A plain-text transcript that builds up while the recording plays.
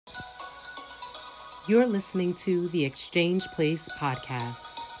You're listening to the Exchange Place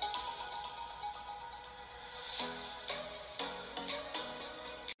podcast.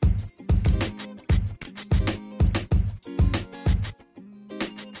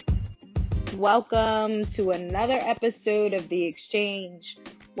 Welcome to another episode of The Exchange,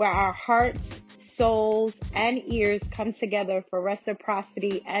 where our hearts, souls, and ears come together for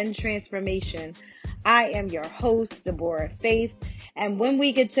reciprocity and transformation. I am your host, Deborah Faith, and when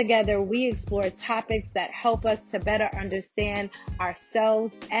we get together, we explore topics that help us to better understand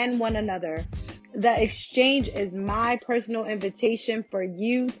ourselves and one another. The Exchange is my personal invitation for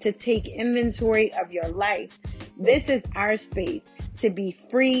you to take inventory of your life. This is our space to be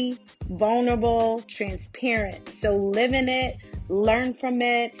free, vulnerable, transparent. So live in it, learn from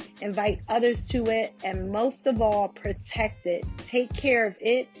it, invite others to it, and most of all, protect it. Take care of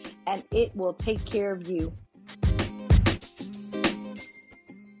it, and it will take care of you.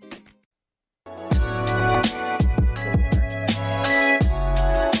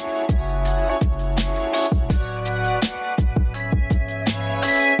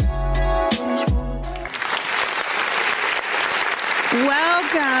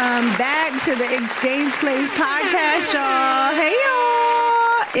 Welcome back to the Exchange Place podcast, y'all. Hey,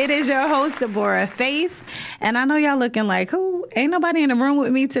 y'all. It is your host, Deborah Faith. And I know y'all looking like, who? Ain't nobody in the room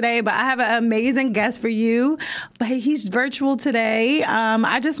with me today, but I have an amazing guest for you. But he's virtual today.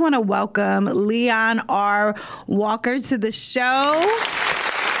 I just want to welcome Leon R. Walker to the show.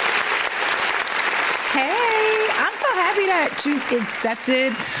 Happy that you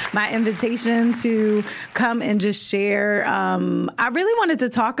accepted my invitation to come and just share. I really wanted to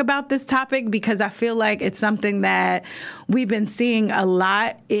talk about this topic because I feel like it's something that we've been seeing a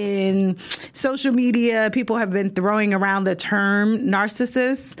lot in social media. People have been throwing around the term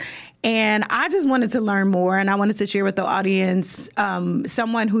narcissist. And I just wanted to learn more, and I wanted to share with the audience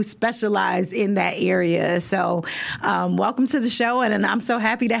someone who specialized in that area. So welcome to the show, and I'm so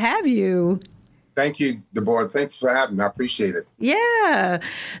happy to have you. Thank you, Deborah. Thank you for having me. I appreciate it. Yeah.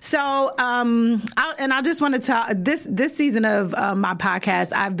 So, I just want to tell this season of my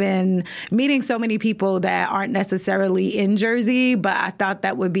podcast, I've been meeting so many people that aren't necessarily in Jersey, but I thought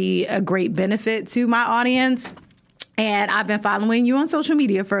that would be a great benefit to my audience. And I've been following you on social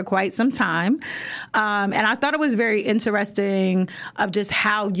media for quite some time. And I thought it was very interesting of just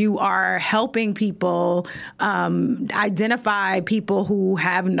how you are helping people identify people who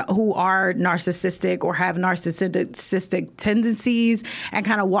are narcissistic or have narcissistic tendencies and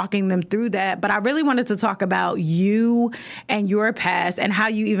kind of walking them through that. But I really wanted to talk about you and your past and how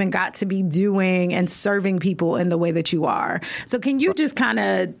you even got to be doing and serving people in the way that you are. So can you just kind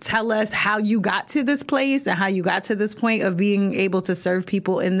of tell us how you got to this place and how you got to this point of being able to serve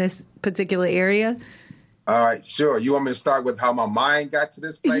people in this particular area? All right, sure. You want me to start with how my mind got to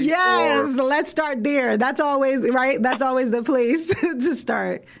this place? Yes, let's start there. That's always right. That's always the place to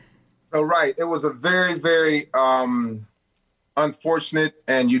start. So, right. It was a very, very unfortunate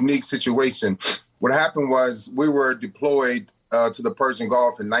and unique situation. What happened was we were deployed to the Persian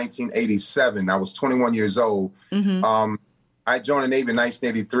Gulf in 1987. I was 21 years old. Mm-hmm. I joined the Navy in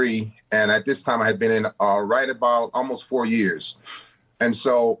 1983, and at this time I had been in right about almost 4 years. And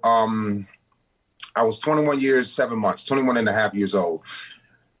so I was 21 years, 7 months, 21 and a half years old.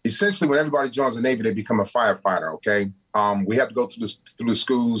 Essentially, when everybody joins the Navy, they become a firefighter, okay? We have to go through the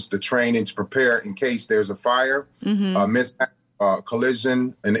schools, the training to prepare in case there's a fire, mishap,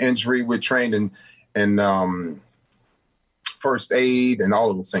 collision, an injury. We're trained in first aid and all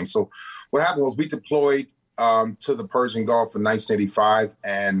of those things. So what happened was we deployed to the Persian Gulf in 1985,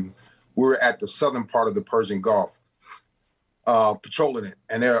 and we were at the southern part of the Persian Gulf, patrolling it.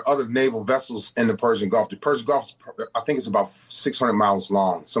 And there are other naval vessels in the Persian Gulf. The Persian Gulf, I think it's about 600 miles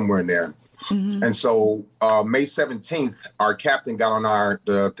long, somewhere in there. Mm-hmm. And so May 17th, our captain got on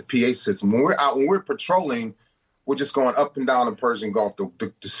the PA system. When we're patrolling, we're just going up and down the Persian Gulf.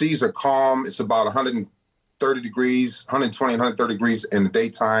 The seas are calm. It's about 130 degrees, 120, 130 degrees in the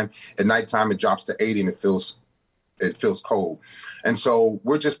daytime. At nighttime, it drops to 80 and it feels cold. And so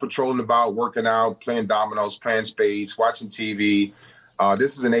we're just patrolling about, working out, playing dominoes, playing spades, watching TV.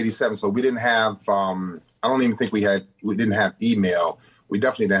 This is in 87. So we didn't have, I don't even think we didn't have email. We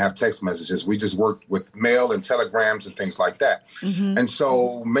definitely didn't have text messages. We just worked with mail and telegrams and things like that. Mm-hmm. And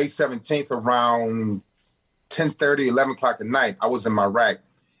so May 17th, around 10:30, 11 o'clock at night, I was in my rack.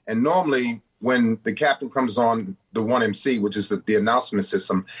 And normally when the captain comes on the 1MC, which is the announcement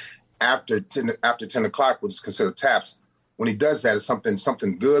system, after 10 o'clock, which is considered taps, when he does that, it's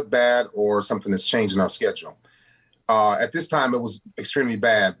something good, bad, or something that's changed in our schedule. At this time, it was extremely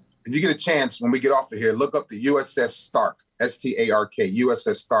bad. If you get a chance, when we get off of here, look up the USS Stark, S-T-A-R-K,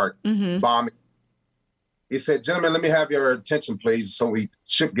 USS Stark bombing He said, "Gentlemen, let me have your attention, please." So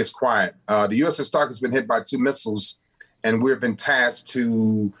ship gets quiet. The USS Stark has been hit by 2 missiles, and we've been tasked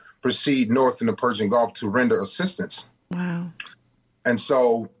to proceed north in the Persian Gulf to render assistance. Wow. And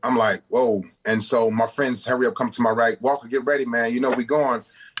so I'm like, whoa. And so my friends, hurry up, come to my right. Walker, get ready, man. You know, we going.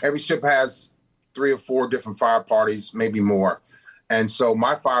 Every ship has 3 or 4 different fire parties, maybe more. And so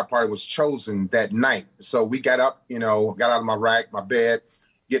my fire party was chosen that night. So we got up, got out of my rack, my bed,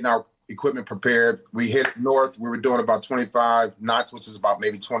 getting our equipment prepared. We hit north. We were doing about 25 knots, which is about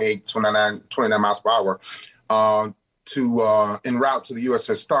maybe 28, 29 miles per hour, en route to the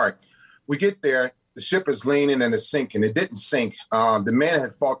USS Stark. We get there. The ship is leaning and it's sinking. It didn't sink. The men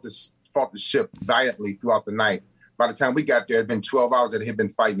had fought the ship valiantly throughout the night. By the time we got there, it had been 12 hours that it had been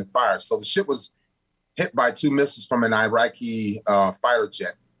fighting the fire. So the ship was hit by 2 missiles from an Iraqi fighter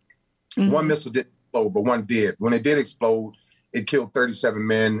jet. Mm-hmm. 1 missile didn't explode, but 1 did. When it did explode, it killed 37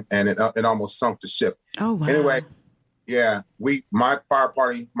 men and it almost sunk the ship. Oh, wow. Anyway, yeah, my fire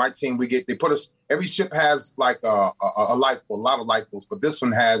party, my team, they put us, every ship has like a lifeboat, a lot of lifeboats, but this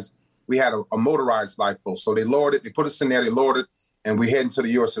one we had a motorized lifeboat. So they lowered it, they put us in there, they lowered it, and we head into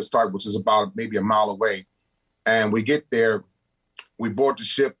the USS Stark, which is about maybe a mile away. And we get there, we board the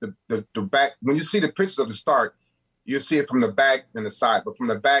ship, the back, when you see the pictures of the Stark, you see it from the back and the side, but from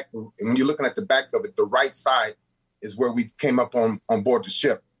the back, when you're looking at the back of it, the right side is where we came up on board the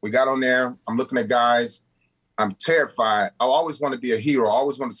ship. We got on there, I'm looking at guys, I'm terrified. I always want to be a hero. I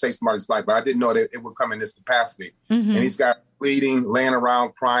always want to save somebody's life, but I didn't know that it would come in this capacity. Mm-hmm. And these guys bleeding, laying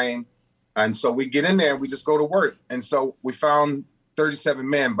around, crying. And so we get in there and we just go to work. And so we found 37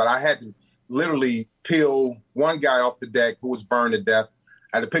 men, but I had to literally peel one guy off the deck who was burned to death.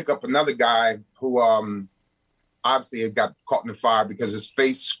 I had to pick up another guy who obviously had got caught in the fire because his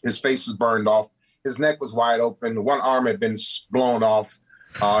face was burned off. His neck was wide open. One arm had been blown off.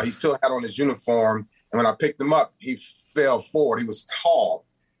 He still had on his uniform. And when I picked him up, he fell forward. He was tall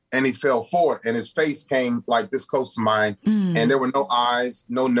and he fell forward and his face came like this close to mine. Mm. And there were no eyes,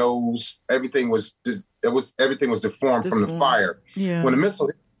 no nose. Everything was deformed from the fire. Yeah. When a missile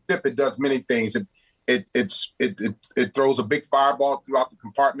hits the ship, it does many things. It throws a big fireball throughout the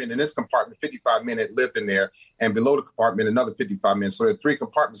compartment. In this compartment, 55 men had lived in there. And below the compartment, another 55 men. So there are 3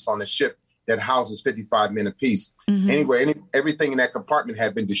 compartments on the ship that houses 55 men apiece. Mm-hmm. Anyway, everything in that compartment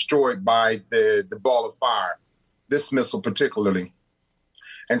had been destroyed by the ball of fire, this missile particularly.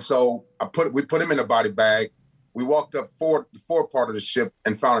 And so we put him in a body bag. We walked up the forward part of the ship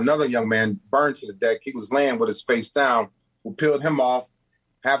and found another young man burned to the deck. He was laying with his face down. We peeled him off.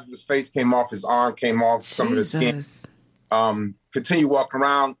 Half of his face came off, his arm came off, some of his skin. Continue walking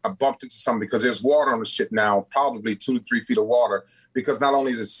around. I bumped into something because there's water on the ship now, probably 2 to 3 feet of water, because not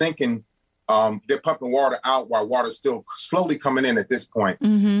only is it sinking, they're pumping water out while water's still slowly coming in at this point.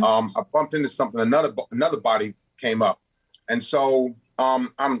 Mm-hmm. I bumped into something. Another body came up. And so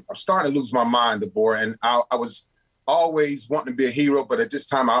I'm starting to lose my mind, Deborah. And I was always wanting to be a hero, but at this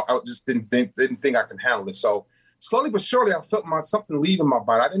time, I just didn't think I could handle it. So slowly but surely, I felt something leaving my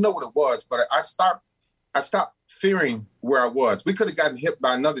body. I didn't know what it was, but I stopped fearing where I was. We could have gotten hit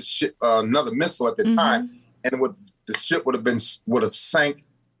by another ship, another missile at the mm-hmm. time, and the ship would have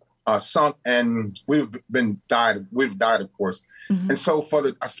sunk, and we've died, of course. Mm-hmm. And so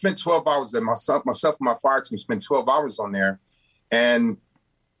I spent 12 hours there. Myself and my fire team spent 12 hours on there. And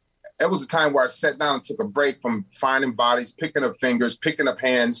it was a time where I sat down and took a break from finding bodies, picking up fingers, picking up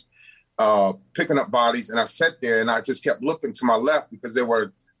hands, picking up bodies. And I sat there and I just kept looking to my left because there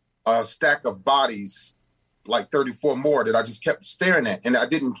were a stack of bodies, like 34 more, that I just kept staring at. And I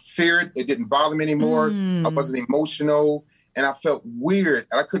didn't fear it. It didn't bother me anymore. I wasn't emotional. And I felt weird.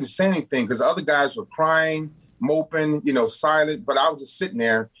 And I couldn't say anything because the other guys were crying, moping, silent. But I was just sitting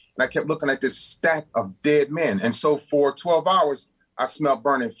there and I kept looking at this stack of dead men. And so for 12 hours, I smelled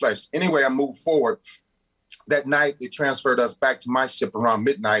burning flesh. Anyway, I moved forward. That night, they transferred us back to my ship around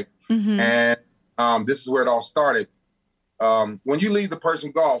midnight. Mm-hmm. And this is where it all started. When you leave the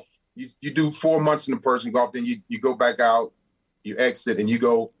Persian Gulf, you do 4 months in the Persian Gulf, then you go back out, you exit, and you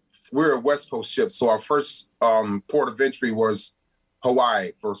go. We're a West Coast ship, so our first port of entry was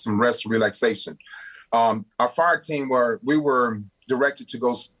Hawaii for some rest and relaxation. Our fire team we were directed to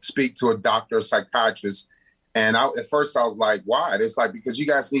go speak to a doctor, a psychiatrist, and at first I was like, "Why?" It's like, because you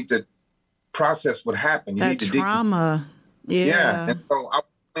guys need to process what happened. You need to trauma. Yeah. And so I was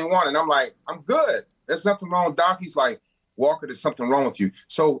 21, and I'm like, "I'm good. There's nothing wrong, Doc." He's like, "Walker, there's something wrong with you."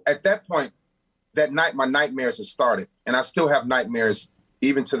 So at that point, that night, my nightmares had started, and I still have nightmares.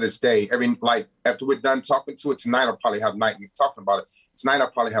 Even to this day, after we're done talking to it tonight, I'll probably have talking about it. Tonight,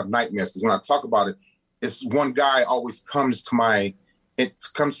 I'll probably have nightmares because when I talk about it, it's one guy always comes to my it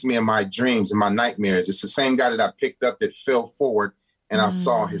comes to me in my dreams and my nightmares. It's the same guy that I picked up that fell forward and I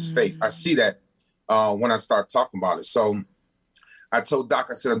saw his face. I see that when I start talking about it. So I told Doc,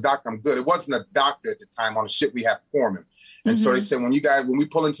 I said, Doc, I'm good. It wasn't a doctor at the time. On the ship, we had foremen. And so they said, when we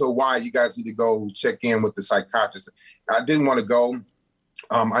pull into Hawaii, you guys need to go check in with the psychiatrist. I didn't want to go.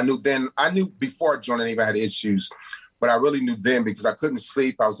 I knew before I joined the Navy I had issues, but I really knew then because I couldn't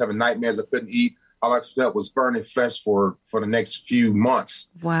sleep. I was having nightmares. I couldn't eat. All I felt was burning flesh for the next few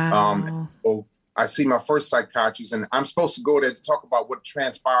months. Wow. So I see my first psychiatrist, and I'm supposed to go there to talk about what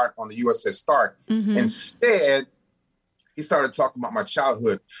transpired on the USS Stark. Instead, he started talking about my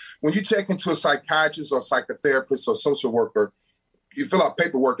childhood. When you check into a psychiatrist or a psychotherapist or social worker, you fill out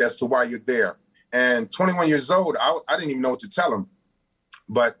paperwork as to why you're there. And 21 years old, I didn't even know what to tell him.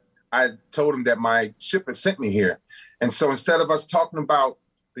 But I told him that my ship had sent me here. And so instead of us talking about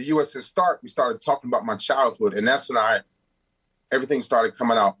the USS Stark, we started talking about my childhood. And that's when everything started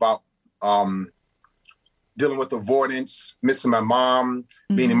coming out about dealing with avoidance, missing my mom,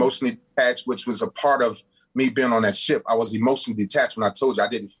 being emotionally detached, which was a part of me being on that ship. I was emotionally detached when I told you I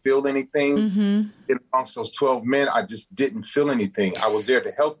didn't feel anything. Amongst those 12 men, I just didn't feel anything. I was there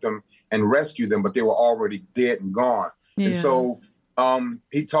to help them and rescue them, but they were already dead and gone. Yeah. And so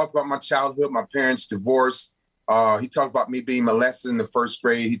he talked about my childhood, my parents' divorce. He talked about me being molested in the first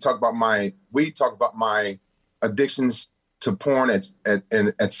grade. We talked about my addictions to porn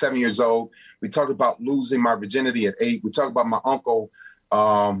at 7 years old. We talked about losing my virginity at 8. We talked about my uncle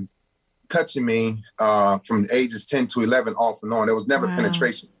touching me from the ages 10 to 11 off and on. There was never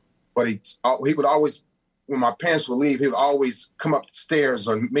penetration, but he would always, when my parents would leave, he would always come up the stairs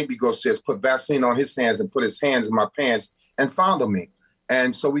or maybe go upstairs, put Vaseline on his hands and put his hands in my pants and fondle me.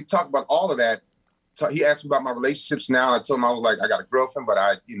 And so we talked about all of that. He asked me about my relationships now. And I told him I was like, I got a girlfriend, but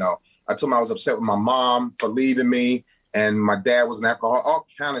I told him I was upset with my mom for leaving me. And my dad was an alcoholic. All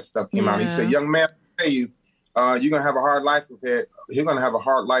kind of stuff came out. He said, young man, I tell you, you're going to have a hard life ahead. You're going to have a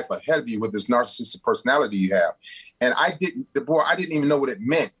hard life ahead of you with this narcissistic personality you have. And I didn't even know what it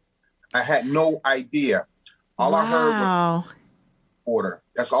meant. I had no idea. All I heard was order.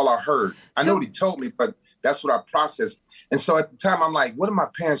 That's all I heard. I know what he told me, but that's what I processed. And so at the time, I'm like, what did my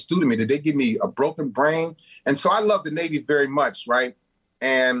parents do to me? Did they give me a broken brain? And so I love the Navy very much, right?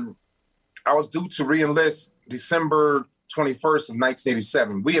 And I was due to re-enlist December 21st of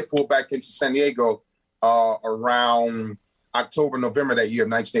 1987. We had pulled back into San Diego around October, November that year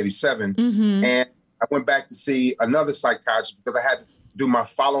of 1987. And I went back to see another psychiatrist because I had to do my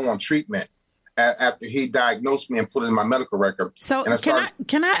follow-on treatment after he diagnosed me and put it in my medical record. So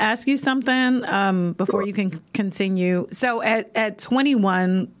can I ask you something before you can continue? So at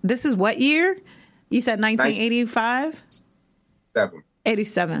 21, this is what year? You said 1985?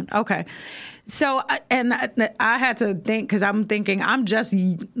 87. Okay. So, and I had to think, because I'm thinking I'm just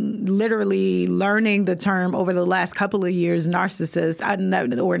literally learning the term over the last couple of years, narcissist,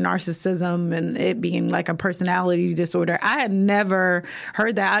 or narcissism, and it being like a personality disorder. I had never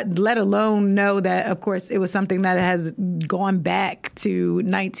heard that, let alone know that, of course, it was something that has gone back to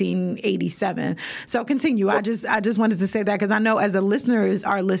 1987. So continue. I just wanted to say that because I know as the listeners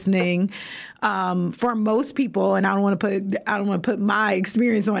are listening, for most people, and I don't want to put my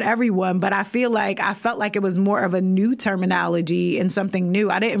experience on everyone, but I felt like it was more of a new terminology and something new.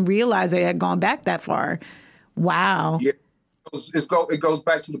 I didn't realize it had gone back that far. Wow. Yeah, it goes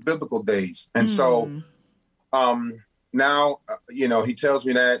back to the biblical days, and so now he tells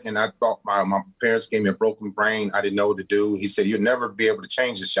me that, and I thought my parents gave me a broken brain. I didn't know what to do. He said, "You'll never be able to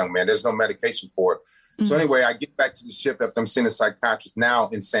change this, young man. There's no medication for it." So anyway, I get back to the ship after I'm seeing a psychiatrist now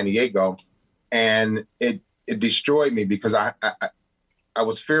in San Diego. And it destroyed me because I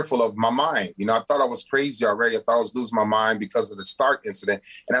was fearful of my mind. I thought I was crazy already. I thought I was losing my mind because of the Stark incident.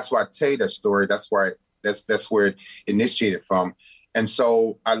 And that's why I tell you that story. That's where it initiated from. And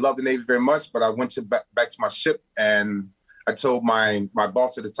so I love the Navy very much, but I went back to my ship and I told my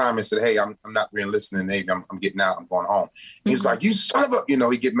boss at the time, I said, "Hey, I'm not re-enlisting in the Navy. I'm getting out. I'm going home." He was like, "You son of a,"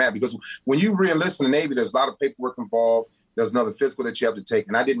 he get mad because when you re-enlist in the Navy, there's a lot of paperwork involved. There's another physical that you have to take.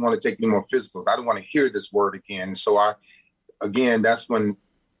 And I didn't want to take any more physicals. I didn't want to hear this word again. So that's when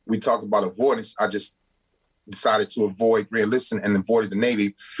we talked about avoidance. I just decided to avoid re-enlisting and avoided the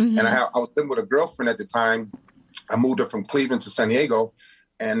Navy. And I was living with a girlfriend at the time. I moved her from Cleveland to San Diego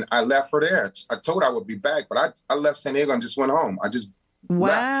and I left her there. I told her I would be back, but I left San Diego and just went home. I just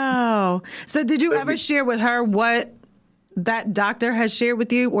left. So did you ever share with her what that doctor has shared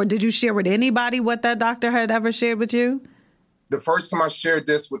with you? Or did you share with anybody what that doctor had ever shared with you? The first time I shared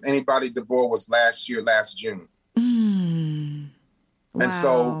this with anybody, DeBoer, was last June. Wow. And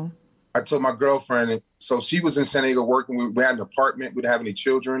so I told my girlfriend, so she was in San Diego working. We had an apartment. We didn't have any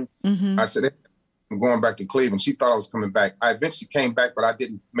children. I said, hey, I'm going back to Cleveland. She thought I was coming back. I eventually came back, but I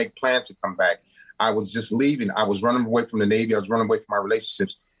didn't make plans to come back. I was just leaving. I was running away from the Navy. I was running away from my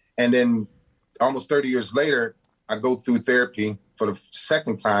relationships. And then almost 30 years later, I go through therapy for the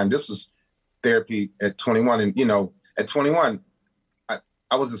second time. This was therapy at 21. And, you know, at 21,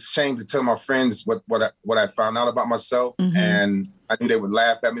 I was ashamed to tell my friends what I found out about myself. And I knew they would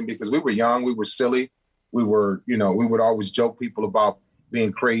laugh at me because we were young, we were silly. We were, you know, we would always joke people about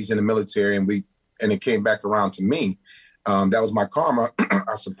being crazy in the military, and it came back around to me. That was my karma,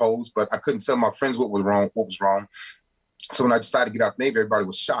 I suppose, but I couldn't tell my friends what was wrong. So when I decided to get out the Navy, everybody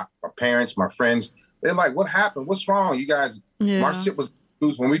was shocked. My parents, my friends, they're like, what happened? What's wrong? You guys, my ship was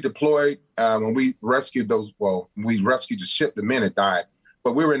when we deployed, when we rescued the ship, the men had died.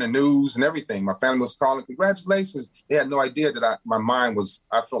 But we were in the news and everything. My family was calling, congratulations. They had no idea that I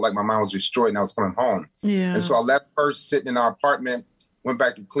felt like my mind was destroyed and I was coming home. Yeah. And so I left first, sitting in our apartment, went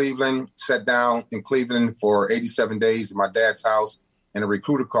back to Cleveland, sat down in Cleveland for 87 days at my dad's house. And a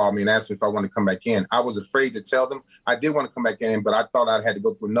recruiter called me and asked me if I wanted to come back in. I was afraid to tell them. I did want to come back in, but I thought I had to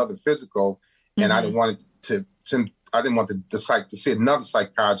go through another physical. And I didn't want the psych to see another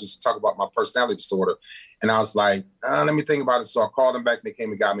psychiatrist to talk about my personality disorder. And I was like, let me think about it. So I called them back and they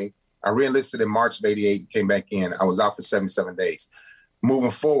came and got me. I re-enlisted in March of 88 and came back in. I was out for 77 days.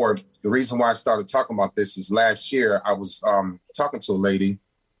 Moving forward, the reason why I started talking about this is last year I was talking to a lady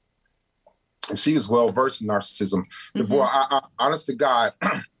and she was well-versed in narcissism. The boy, I honest to God,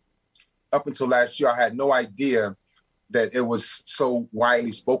 up until last year, I had no idea that it was so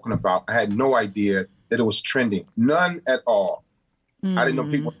widely spoken about. I had no idea that it was trending. None at all. I didn't know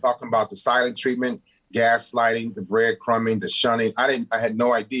people were talking about the silent treatment, gaslighting, the breadcrumbing, the shunning. I had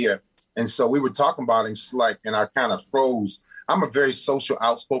no idea. And so we were talking about it, and I kind of froze. I'm a very social,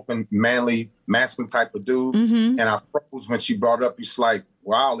 outspoken, manly, masculine type of dude. And I froze when she brought up, she's like,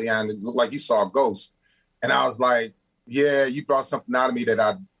 wow, Leon, it looked like you saw a ghost. And I was like, yeah, you brought something out of me that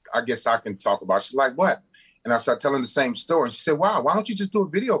I guess I can talk about. She's like, what? And I started telling the same story. And she said, wow, why don't you just do a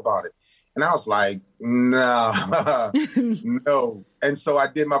video about it? And I was like, no, no. And so I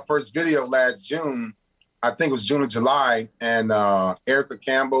did my first video last June. I think it was June or July. And Erica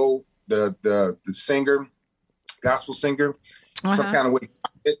Campbell, the singer, gospel singer, some kind of way.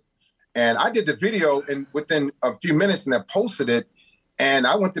 And I did the video, and within a few minutes, and I posted it. And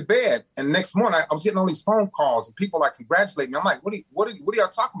I went to bed. And the next morning, I was getting all these phone calls, and people like congratulate me. I'm like, what are y'all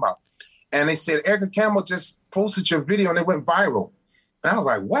talking about? And they said, Erica Campbell just posted your video, and it went viral. And I was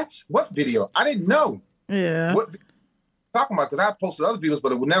like, what? What video? I didn't know. Yeah. What video talking about? Because I posted other videos,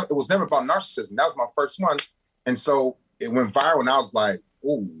 but it was never about narcissism. That was my first one. And so it went viral, and I was like,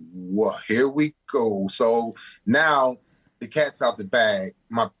 oh, well, here we go. So now the cat's out the bag.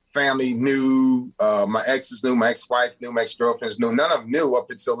 My family knew, my exes knew, my ex-wife knew, my ex-girlfriends knew. None of them knew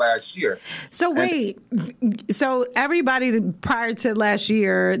up until last year. So wait, so everybody prior to last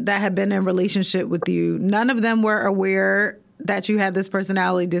year that had been in relationship with you, none of them were aware that you had this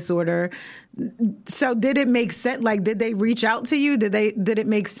personality disorder. So did it make sense? Like, did they reach out to you? Did it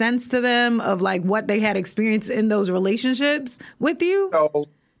make sense to them of like what they had experienced in those relationships with you?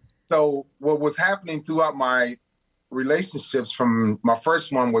 So what was happening throughout my relationships, from my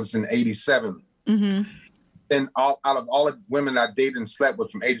first one was in 87. And out of all the women I dated and slept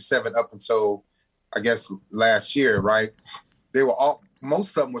with from 87 up until, I guess, last year, right? They were all,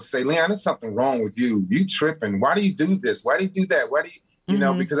 most of them would say, Leon, there's something wrong with you. You tripping. Why do you do this? Why do you do that? Why do you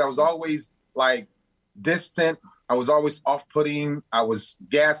know, because I was always like distant. I was always off-putting. I was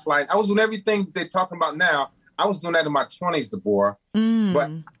gaslighting. I was doing everything they're talking about now. I was doing that in my 20s, Deborah.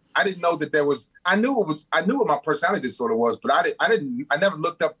 But I didn't know that there was, I knew what my personality disorder was, but I never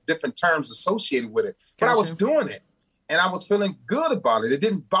looked up different terms associated with it, but I was doing it and I was feeling good about it. It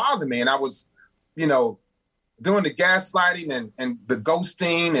didn't bother me. And I was, you know, doing the gaslighting and the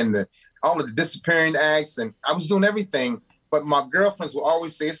ghosting and all of the disappearing acts. And I was doing everything, but my girlfriends would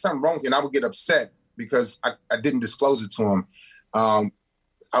always say, there's something wrong with you. And I would get upset because I didn't disclose it to them.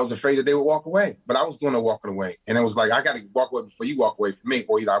 I was afraid that they would walk away, but I was doing the walking away. And it was like, I got to walk away before you walk away from me,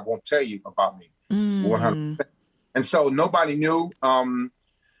 or either I won't tell you about me. 100%. And so nobody knew.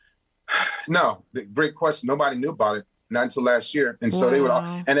 No, great question. Nobody knew about it, not until last year. And so they would all,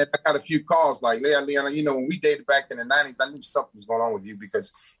 and then I got a few calls like, Leon, you know, when we dated back in the 90s, I knew something was going on with you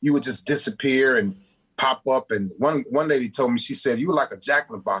because you would just disappear and pop up. And one lady told me, she said, you were like a jack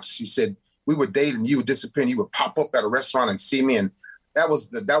in the box. She said, we were dating, you would disappear and you would pop up at a restaurant and see me. And that was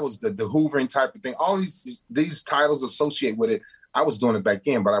the hoovering type of thing. All these titles associated with it. I was doing it back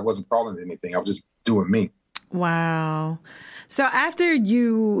then, but I wasn't calling it anything. I was just doing me. Wow. So after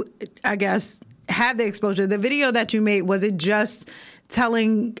you, I guess, had the exposure, the video that you made, was it just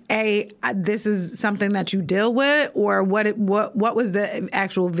telling this is something that you deal with, or what was the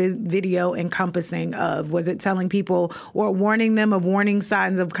actual video encompassing of? Was it telling people or warning them of warning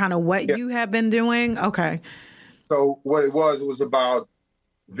signs of kind of what you have been doing? Okay. So what it was about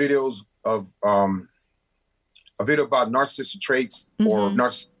videos of a video about narcissistic traits or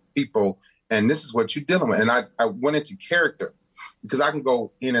narcissistic people, and this is what you're dealing with. And I went into character because I can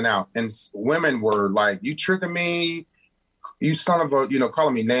go in and out, and women were like, "You trigger me. You son of a,"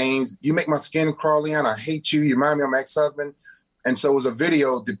 calling me names. "You make my skin crawl in. I hate you. You remind me of my ex-husband." And so it was a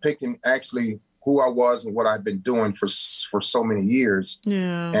video depicting actually who I was and what I've been doing for so many years.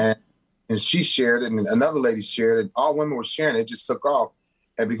 Yeah. And she shared it, and another lady shared it. All women were sharing it. It just took off.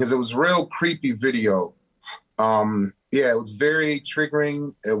 And because it was a real creepy video. It was very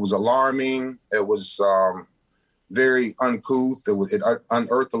triggering. It was alarming. It was very uncouth. It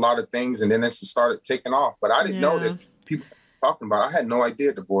unearthed a lot of things, and then it started taking off. But I didn't know that people were talking about it. I had no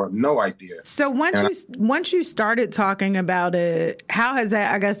idea, Deborah. No idea. So once you started talking about it, how has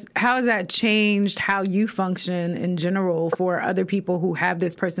that changed how you function in general for other people who have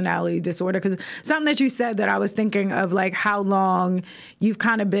this personality disorder? Because something that you said that I was thinking of, like how long you've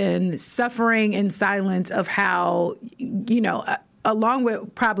kind of been suffering in silence of how, along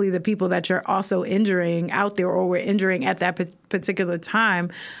with probably the people that you're also injuring out there or were injuring at that particular time.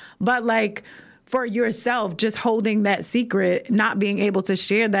 But like for yourself, just holding that secret, not being able to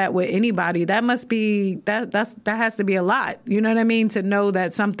share that with anybody, that must be, that has to be a lot. You know what I mean? To know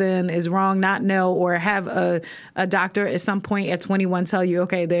that something is wrong, not know, or have a doctor at some point at 21 tell you,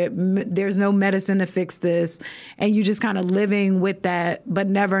 okay, there's no medicine to fix this. And you just kind of living with that, but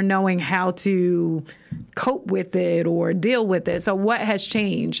never knowing how to cope with it or deal with it. So what has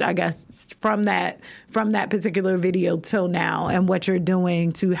changed, I guess, from that particular video till now, and what you're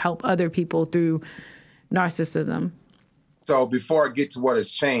doing to help other people through narcissism? So before I get to what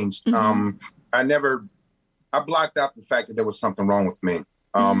has changed, I blocked out the fact that there was something wrong with me.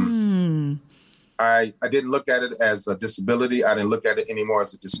 I didn't look at it as a disability. I didn't look at it anymore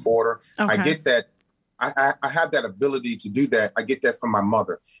as a disorder. Okay. I get that. I have that ability to do that. I get that from my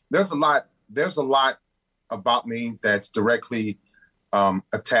mother. There's a lot about me that's directly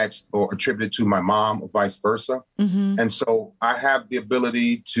attached or attributed to my mom or vice versa. And so I have the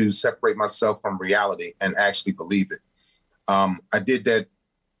ability to separate myself from reality and actually believe it. I did that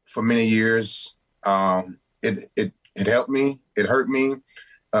for many years. It helped me. It hurt me.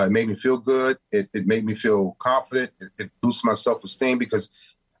 It made me feel good. It made me feel confident. It boosted my self-esteem because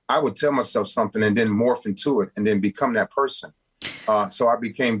I would tell myself something and then morph into it and then become that person. So I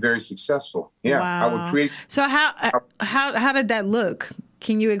became very successful. Yeah, wow. I would create. So how did that look?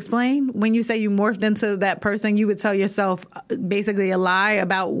 Can you explain? When you say you morphed into that person, you would tell yourself basically a lie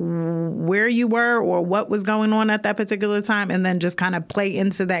about where you were or what was going on at that particular time, and then just kind of play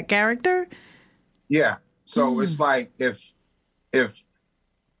into that character? Yeah. So it's like if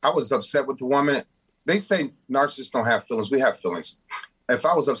I was upset with the woman, they say narcissists don't have feelings. We have feelings. If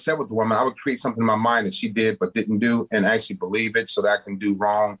I was upset with the woman, I would create something in my mind that she did but didn't do and actually believe it so that I can do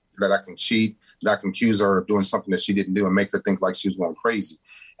wrong, that I can cheat, that I can accuse her of doing something that she didn't do and make her think like she was going crazy.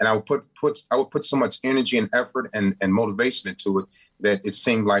 And I would put so much energy and effort and motivation into it that it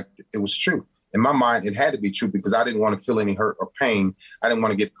seemed like it was true. In my mind, it had to be true because I didn't want to feel any hurt or pain. I didn't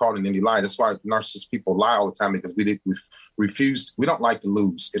want to get caught in any lie. That's why narcissist people lie all the time, because we refuse. We don't like to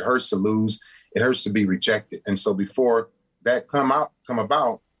lose. It hurts to lose. It hurts to be rejected. And so before that come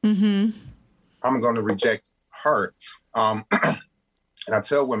about, I'm going to reject her. And I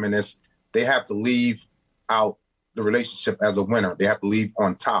tell women this, they have to leave out the relationship as a winner. They have to leave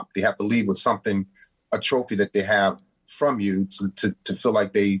on top. They have to leave with something, a trophy that they have from you to feel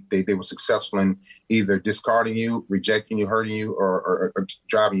like they were successful in either discarding you, rejecting you, hurting you, or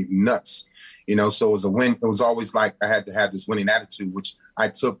driving you nuts. So it was a win. It was always like I had to have this winning attitude, which I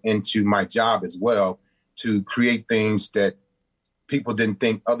took into my job as well, to create things that people didn't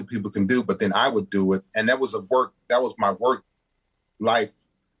think other people can do, but then I would do it. And that was my work life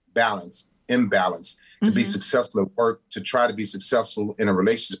imbalance, to be successful at work, to try to be successful in a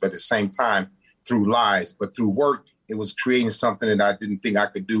relationship at the same time through lies, but through work, it was creating something that I didn't think I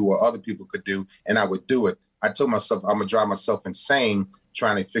could do or other people could do, and I would do it. I told myself I'm going to drive myself insane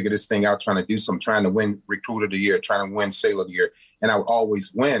trying to figure this thing out, trying to do something, trying to win Recruiter of the Year, trying to win Sailor of the Year. And I would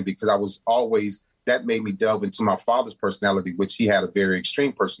always win because that made me delve into my father's personality, which he had a very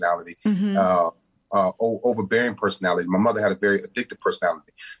extreme personality. overbearing personality. My mother had a very addictive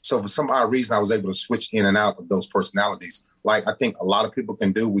personality. So for some odd reason, I was able to switch in and out of those personalities. Like I think a lot of people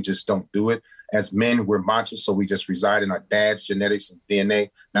can do, we just don't do it. As men, we're macho, so we just reside in our dad's genetics and DNA,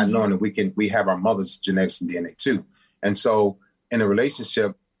 not knowing that we have our mother's genetics and DNA too. And so in a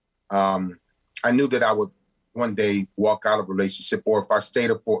relationship, I knew that I would one day walk out of a relationship, or if I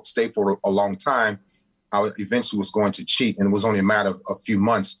stayed for a long time, I eventually was going to cheat. And it was only a matter of a few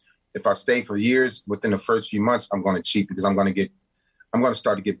months. If I stay for years, within the first few months, I'm going to cheat because I'm going to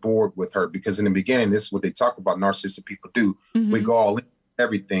start to get bored with her. Because in the beginning, this is what they talk about, narcissistic people do. We go all in,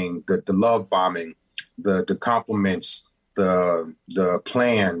 everything, the love bombing, the compliments, the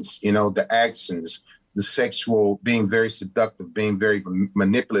plans, the actions, the sexual, being very seductive, being very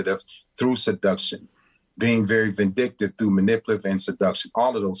manipulative through seduction, being very vindictive through manipulative and seduction.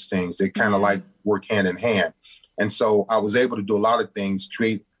 All of those things, they kind of like work hand in hand. And so I was able to do a lot of things,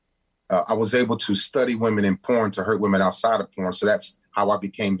 I was able to study women in porn to hurt women outside of porn. So that's how I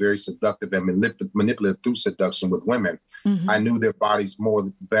became very seductive and manipulative through seduction with women. I knew their bodies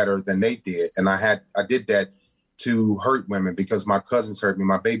better than they did. And I did that to hurt women because my cousins hurt me,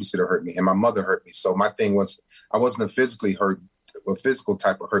 my babysitter hurt me, and my mother hurt me. So my thing was, I wasn't a physical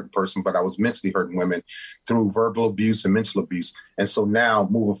type of hurting person, but I was mentally hurting women through verbal abuse and mental abuse. And so now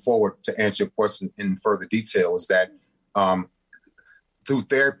moving forward, to answer your question in further detail, is that through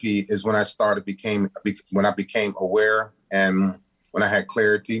therapy is when I when I became aware, and when I had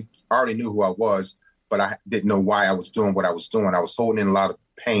clarity. I already knew who I was, but I didn't know why I was doing what I was doing. I was holding in a lot of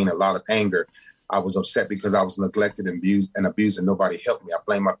pain, a lot of anger. I was upset because I was neglected and abused, and nobody helped me. I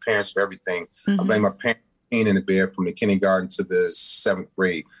blame my parents for everything. I blame my parents for being in the bed from the kindergarten to the 7th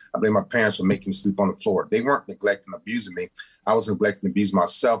grade. I blame my parents for making me sleep on the floor. They weren't neglecting and abusing me. I was neglecting and abusing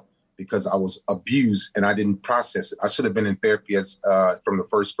myself because I was abused and I didn't process it. I should have been in therapy from the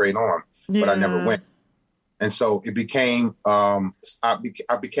 1st grade on, but I never went. And so it became, I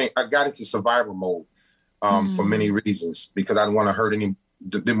got into survival mode for many reasons, because I didn't want to hurt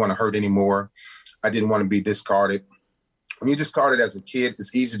anymore. I didn't want to be discarded. When you're discarded as a kid,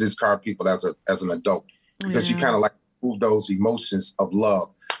 it's easy to discard people as an adult, because you kind of like move those emotions of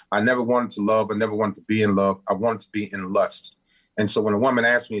love. I never wanted to love. I never wanted to be in love. I wanted to be in lust. And so when a woman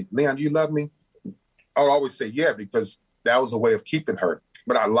asked me, Leon, do you love me? I would always say, yeah, because that was a way of keeping her.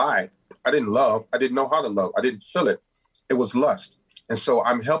 But I lied. I didn't love. I didn't know how to love. I didn't feel it. It was lust. And so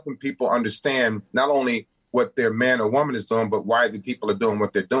I'm helping people understand not only what their man or woman is doing, but why the people are doing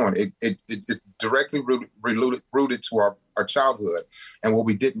what they're doing. It's directly rooted to our childhood and what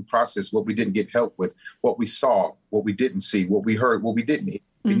we didn't process, what we didn't get help with, what we saw, what we didn't see, what we heard, what we didn't need.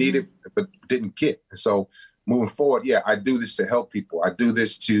 We needed, but didn't get. And so moving forward, I do this to help people. I do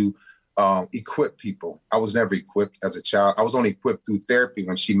this to equip people. I was never equipped as a child. I was only equipped through therapy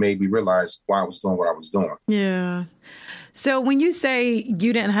when she made me realize why I was doing what I was doing. Yeah. So when you say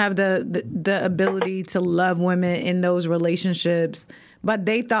you didn't have the ability to love women in those relationships, but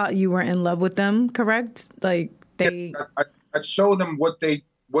they thought you were in love with them, correct? Like they, I showed them what they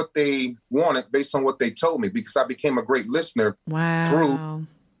wanted based on what they told me, because I became a great listener through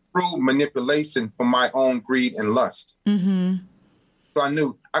manipulation for my own greed and lust. So I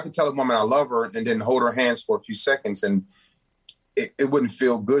knew I could tell a woman I love her and then hold her hands for a few seconds, and it wouldn't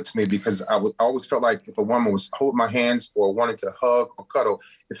feel good to me, because I always felt like if a woman was holding my hands or wanted to hug or cuddle,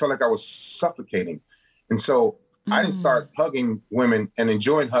 it felt like I was suffocating. And so I didn't start hugging women and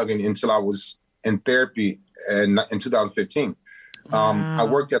enjoying hugging until I was in therapy in 2015. I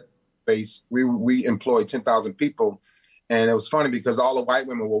worked at base. We employed 10,000 people. And it was funny because all the white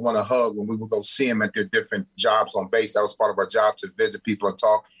women would want to hug when we would go see them at their different jobs on base. That was part of our job, to visit people and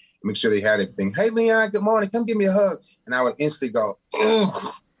talk and make sure they had everything. Hey, Leon, good morning. Come give me a hug. And I would instantly go,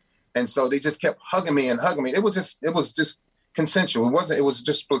 ugh. And so they just kept hugging me and hugging me. It was just consensual. It was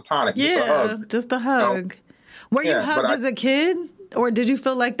just platonic. Yeah, just a hug. Just a hug. Were you hugged as a kid? Or did you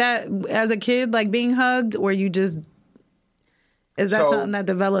feel like that as a kid, like being hugged? Or is that something that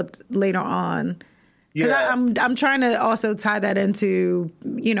developed later on? Yeah, I'm trying to also tie that into,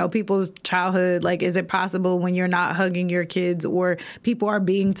 people's childhood. Like, is it possible when you're not hugging your kids, or people are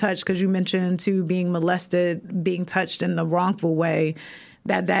being touched, because you mentioned too, being molested, being touched in the wrongful way,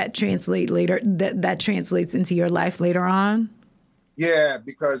 that translates into your life later on? Yeah,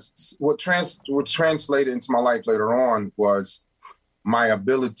 because what translated into my life later on was my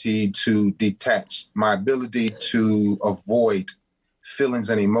ability to detach, my ability to avoid feelings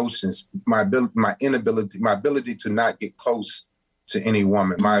and emotions, my ability to not get close to any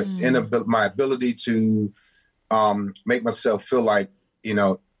woman, my ability to make myself feel like,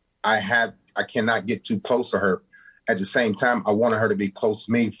 I cannot get too close to her. at the same time, I wanted her to be close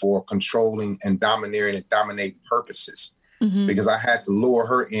to me for controlling and dominating purposes. Because I had to lure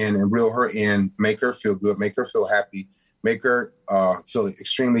her in and reel her in, make her feel good, make her feel happy, make her feel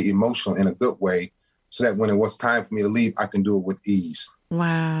extremely emotional in a good way, so that when it was time for me to leave, I can do it with ease.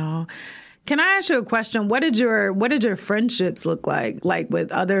 Wow. Can I ask you a question? What did your friendships look like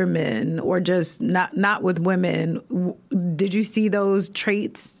with other men, or just not with women? Did you see those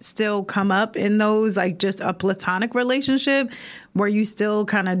traits still come up in those, like just a platonic relationship? Were you still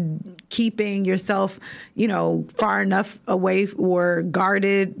kind of keeping yourself, far enough away or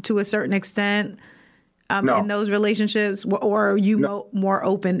guarded to a certain extent No. in those relationships, or are you No. more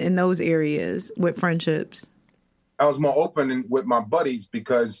open in those areas with friendships? I was more open with my buddies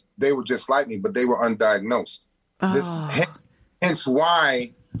because they were just like me, but they were undiagnosed. Hence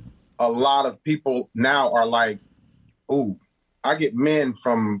why a lot of people now are like, ooh, I get men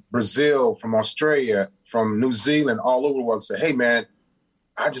from Brazil, from Australia, from New Zealand, all over the world say, hey, man,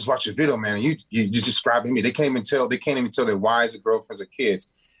 I just watched your video, man. And you describing me. They can't even tell their wives or girlfriends or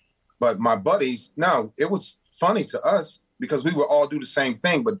kids. But my buddies, no, it was funny to us because we would all do the same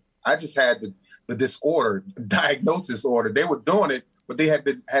thing. But I just had the disorder, diagnosis order. They were doing it, but they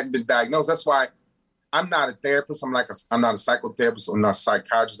hadn't been diagnosed. That's why I'm not a therapist. I'm not a psychotherapist. I'm not a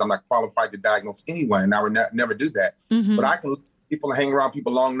psychiatrist. I'm not qualified to diagnose anyone, and I would never do that. But I can people hang around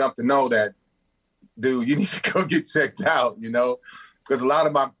people long enough to know that, dude, you need to go get checked out. Because a lot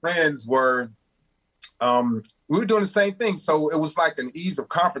of my friends were, we were doing the same thing. So it was like an ease of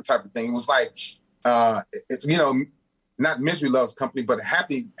comfort type of thing. It was like, it's not misery loves company, but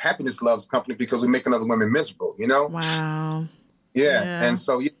happiness loves company, because we make other women miserable, Wow. Yeah. And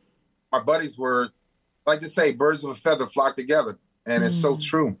so my buddies were, like to say, birds of a feather flock together. And it's so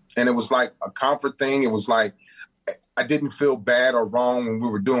true. And it was like a comfort thing. It was like, I didn't feel bad or wrong when we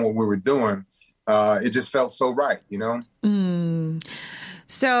were doing what we were doing. It just felt so right,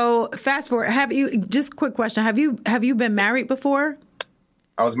 So fast forward, just quick question. Have you been married before?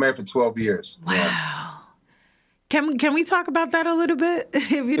 I was married for 12 years. Wow. Yeah. Can we talk about that a little bit,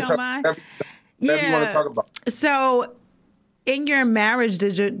 if you don't mind? Whatever you want to talk about. So, in your marriage,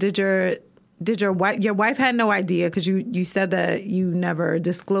 did your wife had no idea, because you said that you never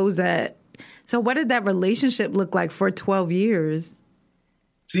disclosed that. So, what did that relationship look like for 12 years?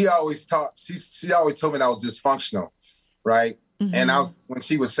 She always told me that I was dysfunctional, right? And when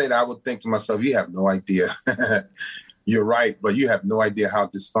she would say that, I would think to myself, "You have no idea. You're right, but you have no idea how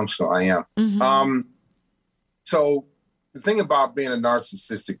dysfunctional I am." So the thing about being a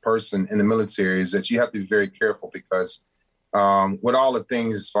narcissistic person in the military is that you have to be very careful, because with all the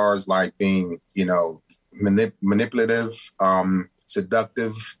things as far as like being, manipulative,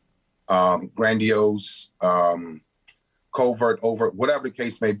 seductive, grandiose, covert, overt, whatever the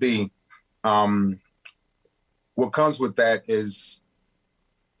case may be, what comes with that is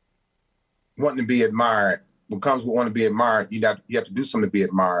wanting to be admired. What comes with wanting to be admired, you have to do something to be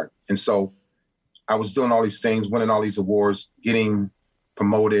admired. And so I was doing all these things, winning all these awards, getting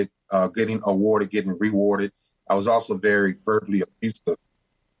promoted, getting awarded, getting rewarded. I was also very verbally abusive.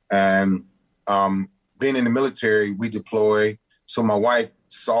 And being in the military, we deploy. So my wife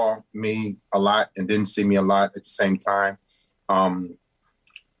saw me a lot and didn't see me a lot at the same time.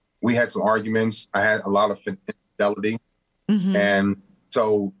 We had some arguments. I had a lot of infidelity. And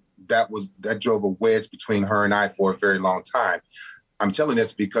so that drove a wedge between her and I for a very long time. I'm telling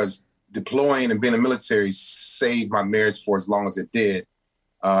this because deploying and being in the military saved my marriage for as long as it did,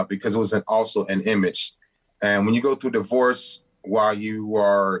 because it was also an image. And when you go through divorce while you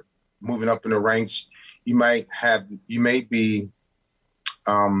are moving up in the ranks, you may be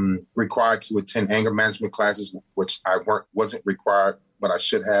required to attend anger management classes, which I wasn't required, but I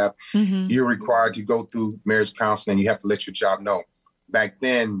should have. You're required to go through marriage counseling. You have to let your job know. Back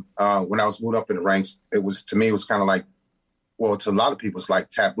then, when I was moving up in the ranks, it was kind of like, well, to a lot of people, it's like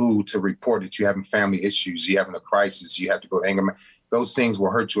taboo to report that you're having family issues, you're having a crisis, you have to go to anger. Those things will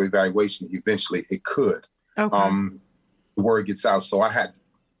hurt your evaluation. Eventually, it could. Okay. The word gets out. So I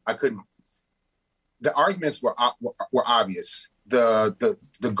couldn't. The arguments were obvious. The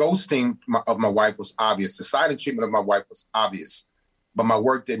ghosting of my wife was obvious. The silent treatment of my wife was obvious. But my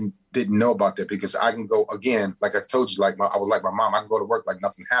work didn't know about that, because I can go, again, like I told you, I was like my mom. I can go to work like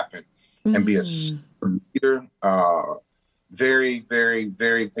nothing happened and be a leader, very, very,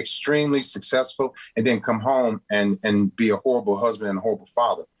 very extremely successful, and then come home and be a horrible husband and a horrible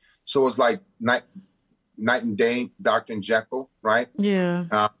father. So it was like night and day, Dr. and Jekyll, right?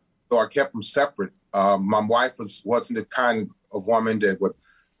 Yeah. So I kept them separate. My wife wasn't the kind of woman that would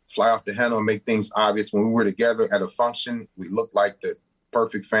fly off the handle and make things obvious. When we were together at a function, we looked like the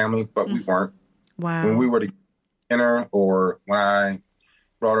perfect family, but we weren't. Wow. When we were together dinner or when I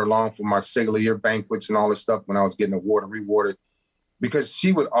brought her along for my single year banquets and all this stuff when I was getting awarded and rewarded, because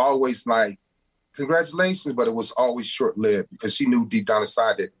she would always like, congratulations, but it was always short-lived because she knew deep down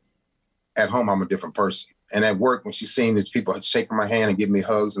inside that at home I'm a different person. And at work, when she seen that people had shaken my hand and giving me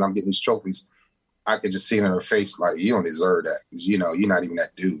hugs and I'm getting these trophies, I could just see it in her face like, you don't deserve that because, you know, you're not even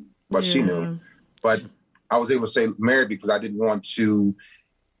that dude. But she knew. But I was able to say married because I didn't want to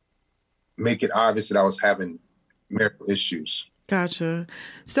make it obvious that I was having marital issues. Gotcha.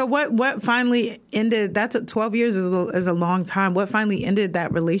 So what finally ended? 12 years is a long time. What finally ended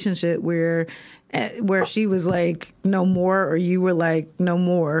that relationship where she was like no more, or you were like no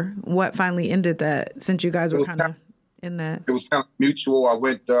more? What finally ended that? Since you guys were kind of in that, it was kind of mutual.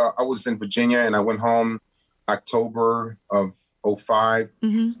 I was in Virginia and I went home October of 2005,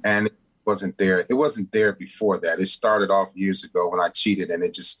 and it wasn't there. It wasn't there before that. It started off years ago when I cheated, and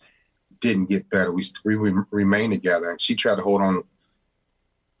it just didn't get better. We remained together, and she tried to hold on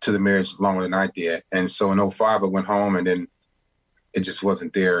to the marriage longer than I did. And so in 2005, I went home, and then it just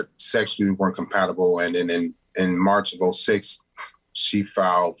wasn't there. Sexually, we weren't compatible. And then in March of 2006, she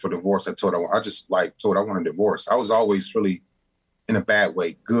filed for divorce. I told her I want a divorce. I was always really, in a bad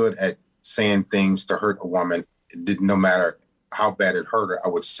way, good at saying things to hurt a woman. It didn't, no matter how bad it hurt her, I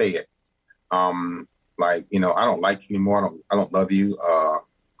would say it. Like, you know, I don't like you anymore. I don't love you.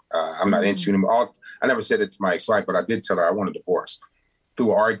 I'm not into you anymore. I never said it to my ex-wife, but I did tell her I want a divorce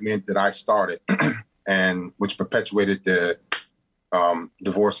through an argument that I started and which perpetuated the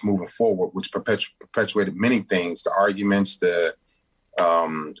divorce moving forward, which perpetuated many things, the arguments, the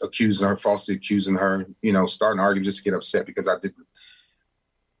falsely accusing her, you know, starting an argument just to get upset because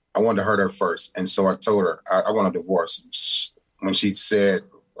I wanted to hurt her first. And so I told her I want a divorce. When she said,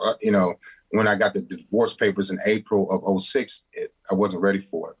 you know, when I got the divorce papers in April of 2006, I wasn't ready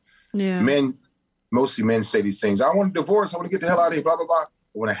for it. Yeah. Mostly men say these things. I want a divorce. I want to get the hell out of here, blah, blah, blah.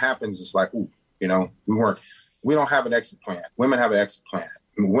 But when it happens, it's like, ooh, you know, we don't have an exit plan. Women have an exit plan.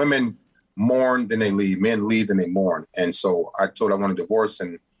 Women mourn, then they leave. Men leave, then they mourn. And so I told her I want a divorce,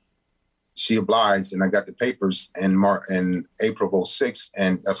 and she obliged, and I got the papers in April of 2006,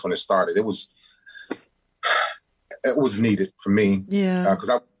 and that's when it started. It was needed for me. Yeah. Because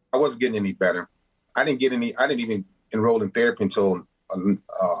I wasn't getting any better. I didn't even enroll in therapy until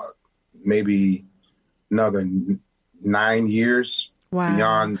maybe another 9 years. Wow.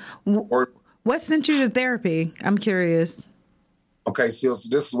 Beyond work. What sent you to therapy? I'm curious. Okay, so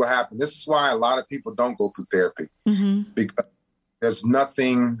this is what happened. This is why a lot of people don't go through therapy, because there's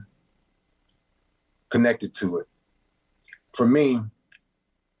nothing connected to it. For me,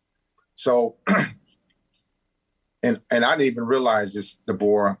 so, and I didn't even realize this,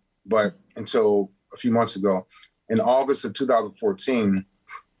 Deborah, but until a few months ago, in August of 2014,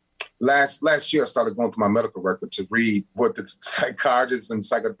 last year I started going through my medical record to read what the psychiatrists and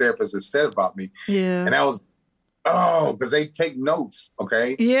psychotherapists had said about me. Yeah. And I was, because they take notes,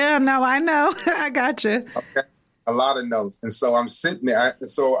 okay? Yeah, no, I know. I got you. Okay. A lot of notes. And so I'm sitting there.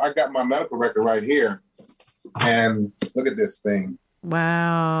 So I got my medical record right here. And look at this thing.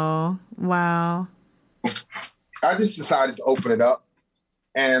 Wow. I just decided to open it up.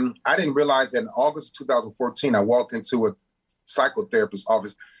 And I didn't realize that in August 2014, I walked into a psychotherapist's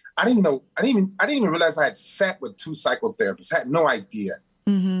office. I didn't even realize I had sat with two psychotherapists. I had no idea.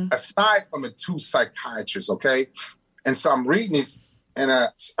 Aside from the two psychiatrists, okay? And so I'm reading this, and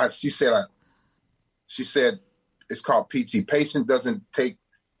she said it's called PT. Patient doesn't take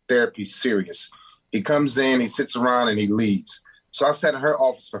therapy serious. He comes in, he sits around, and he leaves. So I sat in her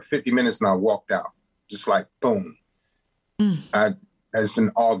office for 50 minutes, and I walked out, just like boom. It's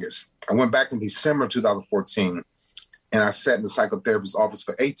in August. I went back in December 2014, and I sat in the psychotherapist's office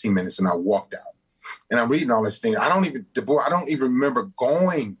for 18 minutes, and I walked out. And I'm reading all this thing. I don't even remember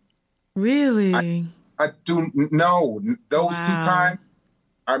going. Really? I do know those two times.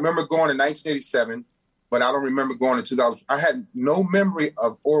 I remember going in 1987, but I don't remember going in 2000. I had no memory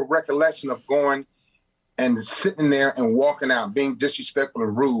of or recollection of going and sitting there and walking out, being disrespectful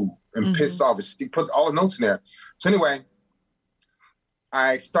and rude and pissed off. He put all the notes in there. So anyway,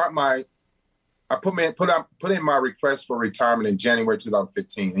 I put in my request for retirement in January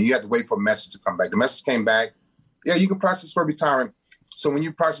 2015, and you had to wait for a message to come back. The message came back. Yeah, you can process for retirement. So when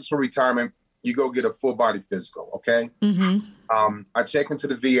you process for retirement, you go get a full body physical. Okay. I check into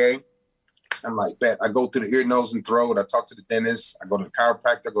the VA. I'm like, bet. I go through the ear, nose, and throat. I talk to the dentist. I go to the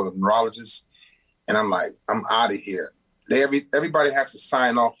chiropractor. I go to the neurologist, and I'm like, I'm out of here. Everybody has to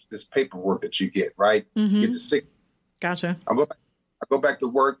sign off this paperwork that you get, right? Get the sick. Gotcha. I go back to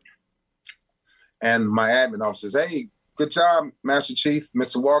work. And my admin officer says, hey, good job, Master Chief,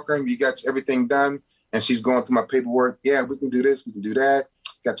 Mr. Walker. You got everything done. And she's going through my paperwork. Yeah, we can do this. We can do that.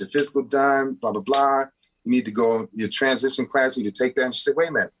 Got your physical done, blah, blah, blah. You need to go your transition class. You need to take that. And she said, wait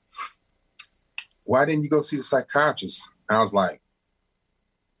a minute. Why didn't you go see the psychiatrist? And I was like,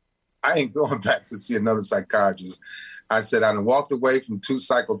 I ain't going back to see another psychiatrist. I said, I walked away from 2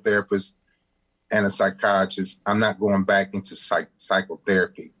 psychotherapists and a psychiatrist. I'm not going back into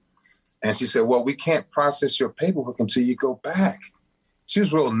psychotherapy. And she said, well, we can't process your paperwork until you go back. She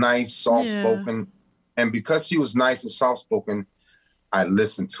was real nice, soft-spoken. Yeah. And because she was nice and soft-spoken, I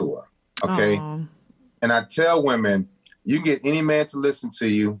listened to her, okay? Aww. And I tell women, you can get any man to listen to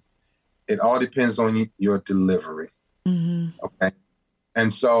you. It all depends on your delivery, okay?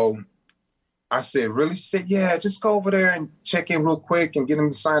 And so I said, really? She said, yeah, just go over there and check in real quick and get him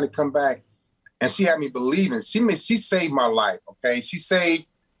to sign and come back. And she had me believing. She saved my life, okay? She saved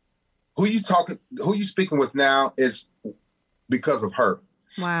who you speaking with now is because of her.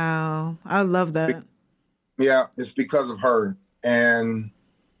 Wow. I love that. Yeah, it's because of her. And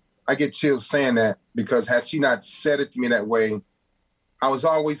I get chills saying that because had she not said it to me that way, I was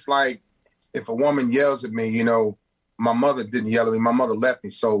always like, if a woman yells at me, you know, my mother didn't yell at me. My mother left me,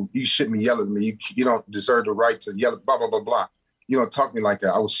 so you shouldn't be yelling at me. You don't deserve the right to yell, blah, blah, blah, blah. You don't talk to me like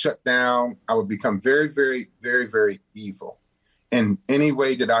that. I was shut down. I would become very, very, very, very evil in any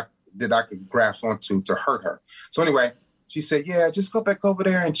way that I could grasp onto to hurt her. So anyway, she said, yeah, just go back over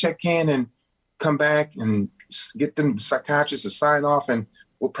there and check in and come back and get them psychiatrists to sign off and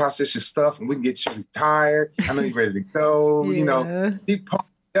we'll process your stuff and we can get you retired. I know you're ready to go. Yeah. You know, he pumped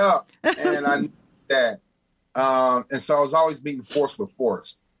me up and I knew that. And so I was always meeting force with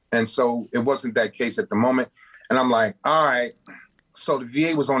force. And so it wasn't that case at the moment. And I'm like, all right. So the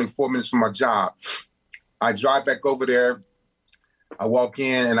VA was only 4 minutes from my job. I drive back over there. I walk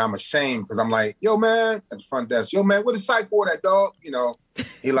in and I'm ashamed because I'm like, yo, man, at the front desk, yo, man, what is psych for that dog? You know,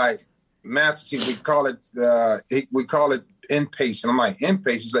 he like, Master Chief, we call it inpatient. I'm like,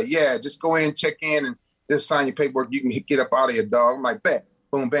 inpatient? He's like, yeah, just go in, check in, and just sign your paperwork. You can get up out of your dog. I'm like, bet,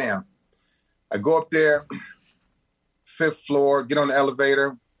 boom, bam. I go up there, 5th floor, get on the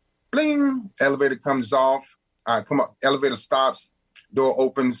elevator, bling, elevator comes off. I come up, elevator stops, door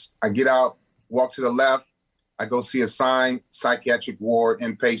opens. I get out, walk to the left. I go see a sign, psychiatric ward,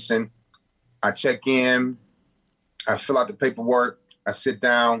 inpatient. I check in. I fill out the paperwork. I sit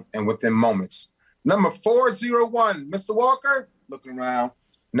down, and within moments, number 401, Mr. Walker, looking around.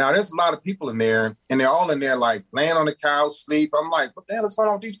 Now, there's a lot of people in there, and they're all in there, like, laying on the couch, sleep. I'm like, what the hell is going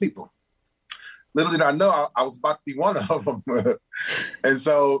on with these people? Little did I know I was about to be one of them. And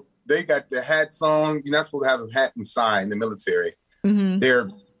so they got their hats on. You're not supposed to have a hat inside in the military. Mm-hmm. They're,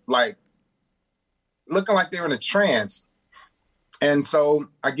 like, looking like they're in a trance. And so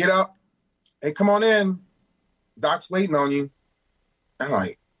I get up. Hey, come on in. Doc's waiting on you. I'm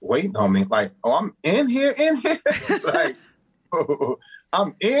like, waiting on me? Like, oh, I'm in here? Like, oh,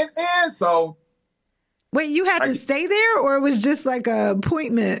 I'm in? So. Wait, you had to stay there or it was just like an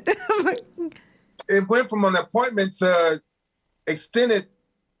appointment? It went from an appointment to extended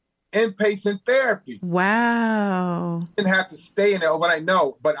inpatient therapy. Wow. Didn't have to stay in there overnight,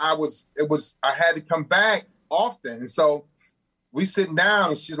 no, but I had to come back often. And so we sitting down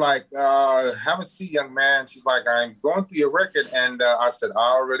and she's like, have a seat, young man. She's like, I'm going through your record. And I said,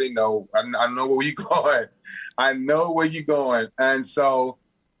 I already know. I know where you're going. I know where you're going. And so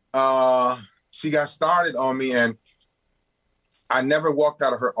she got started on me and I never walked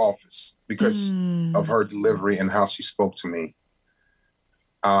out of her office because of her delivery and how she spoke to me.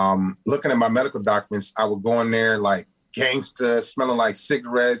 Looking at my medical documents, I would go in there like gangster, smelling like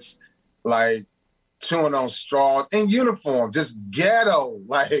cigarettes, like chewing on straws, in uniform, just ghetto.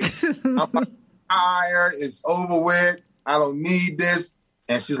 Like, I'm tired, it's over with, I don't need this.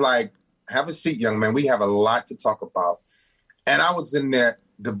 And she's like, have a seat, young man. We have a lot to talk about. And I was in there,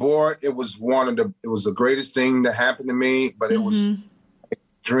 the board, it was the greatest thing that happened to me, but it was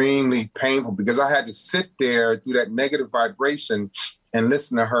extremely painful because I had to sit there through that negative vibration and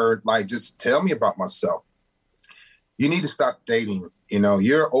listen to her, like, just tell me about myself. You need to stop dating. You know,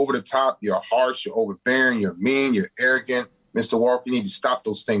 you're over the top, you're harsh, you're overbearing, you're mean, you're arrogant. Mr. Walker, you need to stop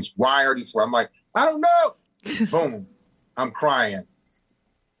those things. Why are these? I'm like, I don't know. Boom. I'm crying.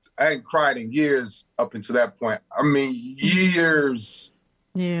 I hadn't cried in years up until that point. I mean, years.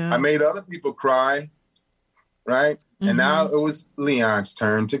 Yeah. I made other people cry, right? Mm-hmm. And now it was Leon's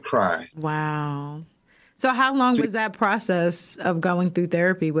turn to cry. Wow. So how long was that process of going through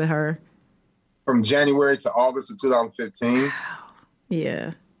therapy with her? From January to August of 2015. Wow.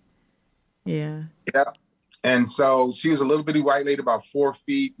 Yeah. Yeah. Yeah. And so she was a little bitty white lady, about 4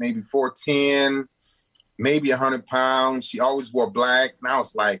 feet, maybe 4'10", maybe 100 pounds. She always wore black. And I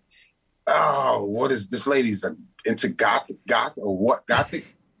was like, oh, what is this lady's into goth or what? Gothic?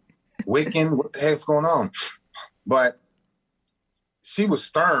 Wiccan? What the heck's going on? But she was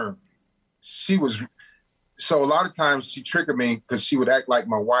stern. So a lot of times she triggered me because she would act like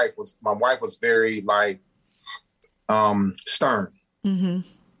my wife was very like stern. Mm-hmm.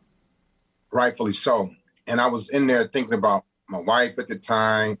 Rightfully so. And I was in there thinking about my wife at the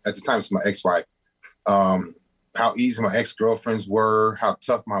time it's my ex-wife, how easy my ex-girlfriends were, how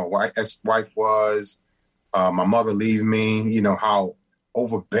tough my ex-wife was, my mother leaving me, you know, how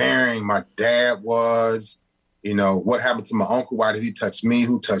overbearing my dad was, you know, what happened to my uncle, why did he touch me,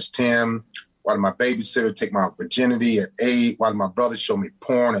 who touched him, why did my babysitter take my virginity at 8, why did my brother show me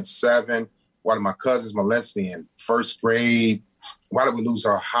porn at 7, why did my cousins molest me in 1st grade, why did we lose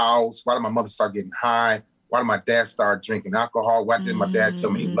our house, why did my mother start getting high, why did my dad start drinking alcohol? Why did my dad tell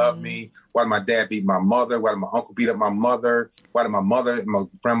me he loved me? Why did my dad beat my mother? Why did my uncle beat up my mother? Why did my mother and my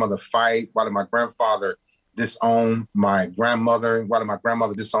grandmother fight? Why did my grandfather disown my grandmother? Why did my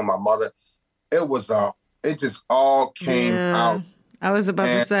grandmother disown my mother? It just all came out. I was about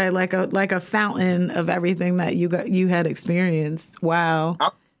to say like a fountain of everything that you had experienced. Wow.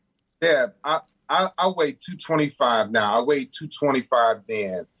 I weigh 225 now. I weighed 225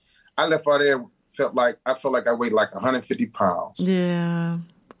 then. I left out there. I felt like I weighed like 150 pounds. Yeah.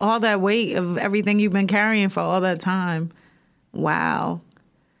 All that weight of everything you've been carrying for all that time. Wow.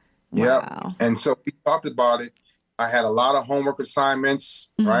 Yeah. Wow. And so we talked about it. I had a lot of homework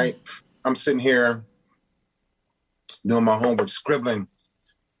assignments, right? I'm sitting here doing my homework, scribbling,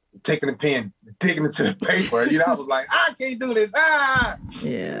 taking a pen, digging into the paper. You know, I was like, I can't do this.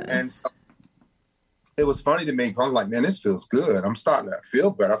 Yeah. And so it was funny to me. I'm like, man, this feels good. I'm starting to feel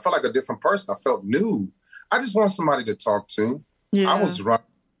better. I felt like a different person. I felt new. I just want somebody to talk to. Yeah. I was running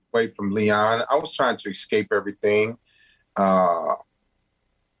away from Leon. I was trying to escape everything.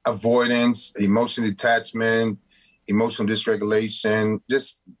 Avoidance, emotional detachment, emotional dysregulation,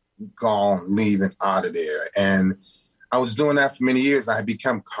 just gone, leaving out of there. And I was doing that for many years. I had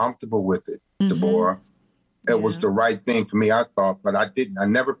become comfortable with it, Deborah. It was the right thing for me, I thought, but I didn't.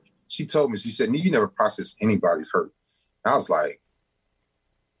 She told me, she said, you never process anybody's hurt. And I was like,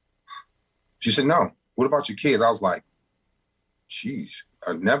 she said, no. What about your kids? I was like, geez,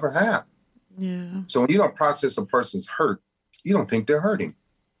 I never have. Yeah. So when you don't process a person's hurt, you don't think they're hurting.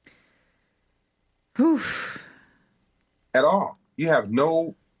 At all. You have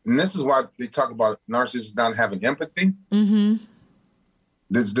no, and this is why they talk about narcissists not having empathy. Mm-hmm.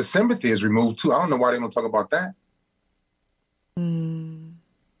 The sympathy is removed too. I don't know why they don't talk about that.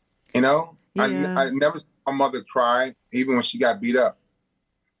 You know, yeah. I never saw my mother cry, even when she got beat up.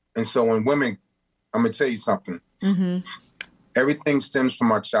 And so when women, I'm going to tell you something. Everything stems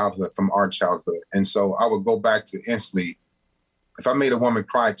from our childhood. And so I would go back to instantly, if I made a woman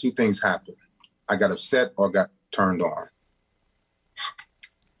cry, 2 things happened. I got upset or got turned on.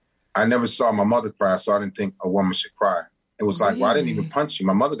 I never saw my mother cry, so I didn't think a woman should cry. It was like, well, I didn't even punch you.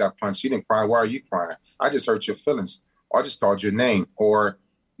 My mother got punched. She didn't cry. Why are you crying? I just hurt your feelings. Or I just called your name. Or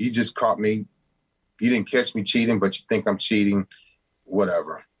you just caught me. You didn't catch me cheating, but you think I'm cheating.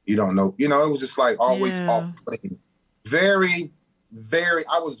 Whatever. You don't know. You know, it was just like always off-putting. Very, very,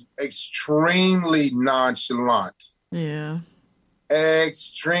 I was extremely nonchalant. Yeah.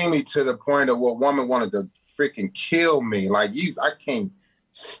 Extremely, to the point of what woman wanted to freaking kill me. Like, I can't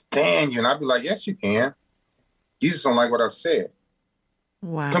stand you. And I'd be like, yes, you can. You just don't like what I said.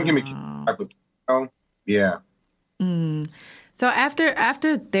 Wow. Come give me type of, you know? Yeah. So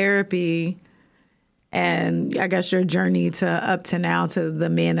after therapy and I guess your journey to up to now to the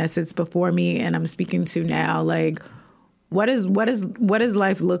man that sits before me and I'm speaking to now, like, what does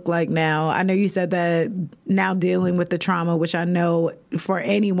life look like now? I know you said that now dealing with the trauma, which I know for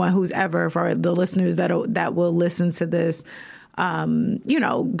anyone who's ever, for the listeners that will listen to this, you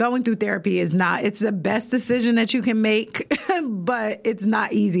know, going through therapy it's the best decision that you can make, but it's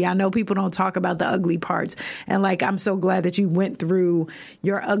not easy. I know people don't talk about the ugly parts. And like, I'm so glad that you went through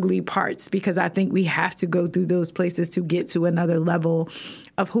your ugly parts, because I think we have to go through those places to get to another level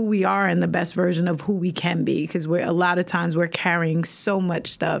of who we are and the best version of who we can be. Because a lot of times we're carrying so much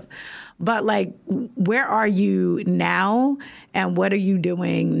stuff. But like, where are you now and what are you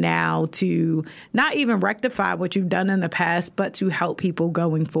doing now to not even rectify what you've done in the past, but to help people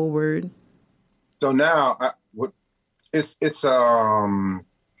going forward? So now it's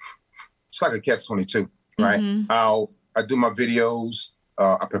like a catch-22, right? I do my videos.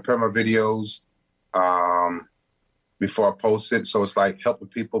 I prepare my videos before I post it. So it's like helping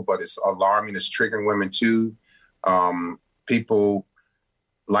people, but it's alarming. It's triggering women too. People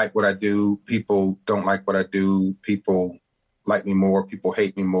like what I do. People don't like what I do. People like me more. People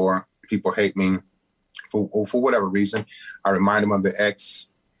hate me more. people hate me for whatever reason. I remind them of the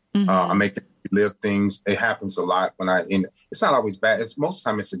ex. I make them relive things. It happens a lot it's not always bad. It's most of the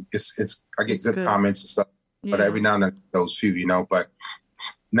time it's I get good comments and stuff, but every now and then those few, you know, but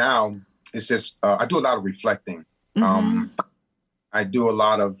now it's just, I do a lot of reflecting. I do a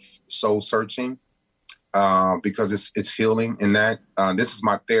lot of soul searching because it's healing in that. This is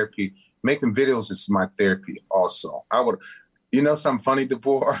my therapy. Making videos is my therapy also. You know something funny,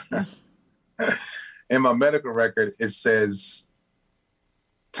 Deborah? In my medical record, it says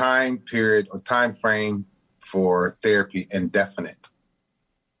time period or time frame for therapy indefinite.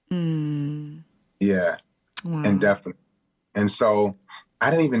 Yeah, wow. Indefinite. And so I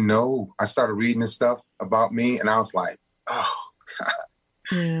didn't even know. I started reading this stuff about me, and I was like, oh, God.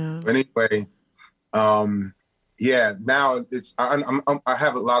 Yeah. But anyway, now I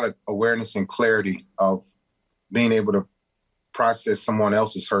have a lot of awareness and clarity of being able to process someone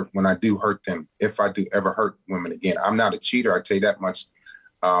else's hurt when I do hurt them, if I do ever hurt women again. I'm not a cheater, I tell you that much.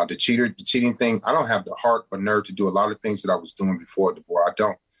 The cheating thing, I don't have the heart or nerve to do a lot of things that I was doing before, Deborah. I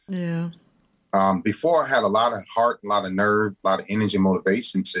don't. Yeah. Before I had a lot of heart, a lot of nerve, a lot of energy and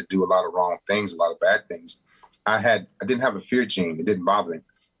motivation to do a lot of wrong things, a lot of bad things. I didn't have a fear gene. It didn't bother me.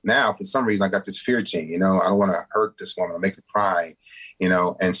 Now, for some reason, I got this fear gene. You know, I don't want to hurt this woman or make her cry, you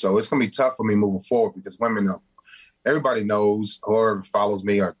know. And so it's going to be tough for me moving forward because women, everybody knows, whoever follows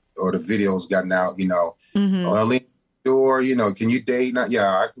me or the videos gotten out, you know, or, you know, can you date? Yeah,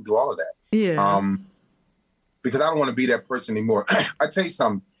 I can do all of that. Yeah. Because I don't want to be that person anymore. I tell you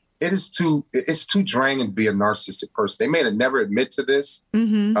something. It's too draining to be a narcissistic person. They may never admit to this.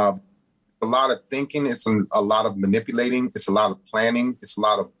 A lot of thinking. It's a lot of manipulating. It's a lot of planning. It's a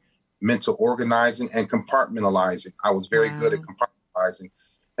lot of mental organizing and compartmentalizing. I was very good at compartmentalizing.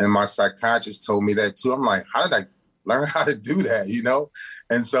 And my psychiatrist told me that too. I'm like, how did I learn how to do that? You know?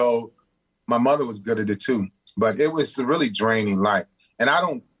 And so my mother was good at it too. But it was really draining.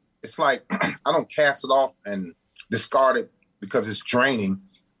 It's like, I don't cast it off and discard it because it's draining.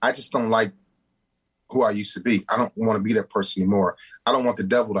 I just don't like who I used to be. I don't want to be that person anymore. I don't want the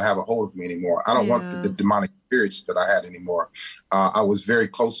devil to have a hold of me anymore. I don't want the demonic spirits that I had anymore. I was very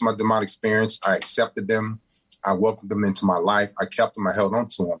close to my demonic experience. I accepted them. I welcomed them into my life. I kept them. I held on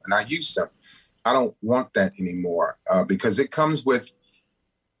to them and I used them. I don't want that anymore because it comes with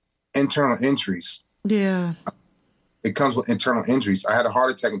internal injuries. Yeah. It comes with internal injuries. I had a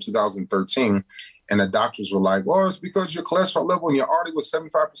heart attack in 2013 and the doctors were like, well, it's because your cholesterol level and your artery was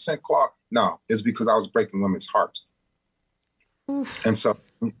 75% clogged. No, it's because I was breaking women's hearts. Oof. And so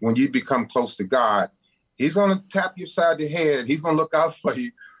when you become close to God, he's going to tap you upside the head. He's going to look out for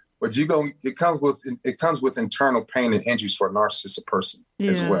you. But it comes with internal pain and injuries for a narcissistic person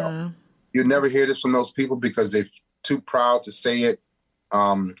as well. You never hear this from those people because they're too proud to say it,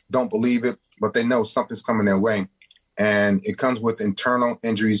 don't believe it, but they know something's coming their way. And it comes with internal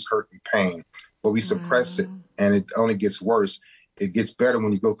injuries, hurt, and pain. But we suppress it, and it only gets worse. It gets better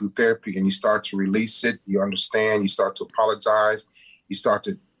when you go through therapy and you start to release it. You understand. You start to apologize. You start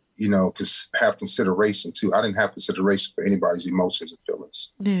to, have consideration, too. I didn't have consideration for anybody's emotions and feelings.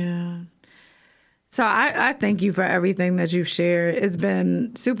 Yeah. So I thank you for everything that you've shared. It's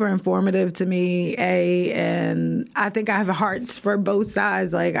been super informative to me, and I think I have a heart for both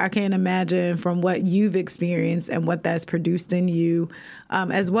sides. Like, I can't imagine from what you've experienced and what that's produced in you,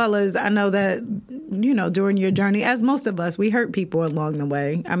 as well as I know that, during your journey, as most of us, we hurt people along the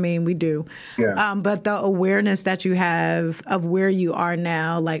way. I mean, we do. Yeah. But the awareness that you have of where you are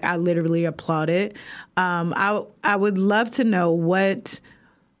now, like, I literally applaud it. I would love to know what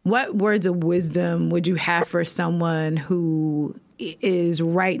words of wisdom would you have for someone who is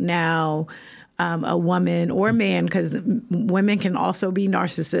right now a woman or a man, because women can also be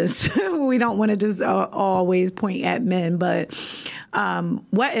narcissists. We don't want to just always point at men, but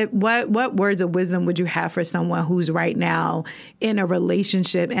what words of wisdom would you have for someone who's right now in a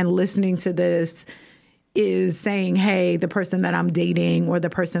relationship and listening to this is saying, hey, the person that I'm dating or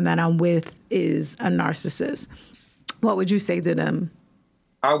the person that I'm with is a narcissist? What would you say to them?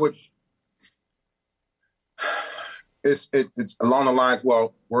 I would. It's along the lines.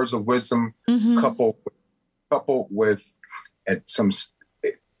 Well, words of wisdom, coupled with some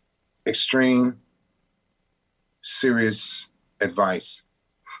extreme, serious advice.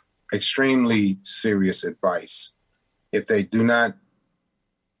 Extremely serious advice. If they do not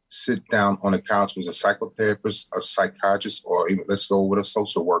sit down on a couch with a psychotherapist, a psychiatrist, or even let's go with a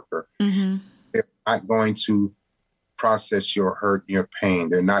social worker, they're not going to process your hurt, your pain.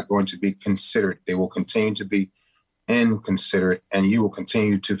 They're not going to be considerate. They will continue to be inconsiderate, and you will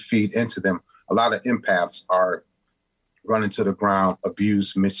continue to feed into them. A lot of empaths are run into the ground,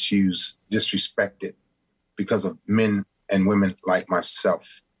 abused, misused, disrespected because of men and women like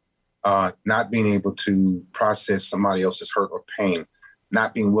myself. Not being able to process somebody else's hurt or pain,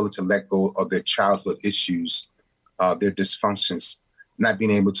 not being willing to let go of their childhood issues, their dysfunctions, not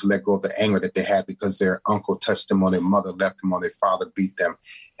being able to let go of the anger that they had because their uncle touched them or their mother left them or their father beat them,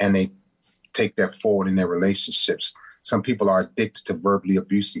 and they take that forward in their relationships. Some people are addicted to verbally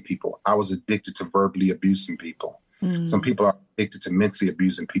abusing people. I was addicted to verbally abusing people. Some people are addicted to mentally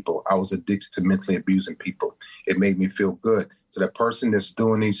abusing people. I was addicted to mentally abusing people. It made me feel good. So that person that's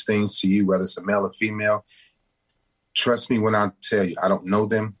doing these things to you, whether it's a male or female, trust me when I tell you, I don't know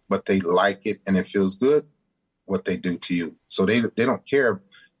them, but they like it and it feels good what they do to you. So they don't care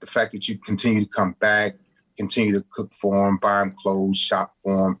the fact that you continue to come back, continue to cook for them, buy them clothes, shop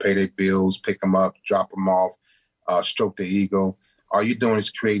for them, pay their bills, pick them up, drop them off, stroke their ego. All you're doing is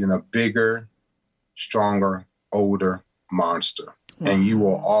creating a bigger, stronger, older monster. And you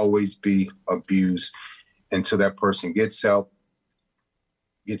will always be abused until that person gets help,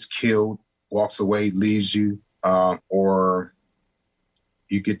 gets killed, walks away, leaves you, or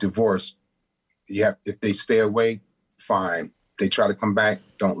you get divorced. If they stay away, fine. They try to come back,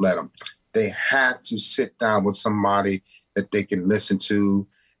 don't let them. They have to sit down with somebody that they can listen to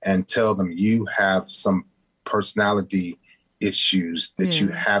and tell them you have some personality issues that you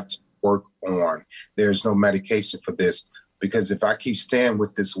have to work on. There's no medication for this, because if I keep staying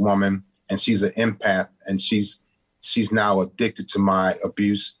with this woman and she's an empath and she's now addicted to my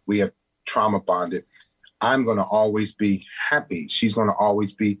abuse, we have trauma bonded, I'm going to always be happy. She's going to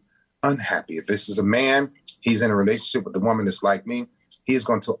always be unhappy. If this is a man, he's in a relationship with a woman that's like me, he's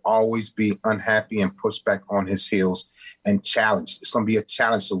going to always be unhappy and push back on his heels and challenge. It's going to be a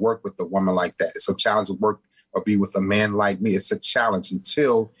challenge to work with a woman like that. It's a challenge to work or be with a man like me. It's a challenge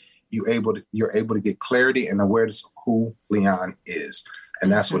until you're able to get clarity and awareness of who Leon is.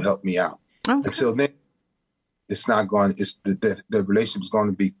 And that's what helped me out. Okay. Until then, it's not going, the relationship is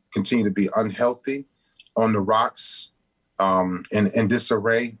going to continue to be unhealthy, on the rocks, in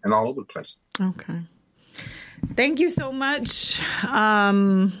disarray, and all over the place. Okay. Thank you so much.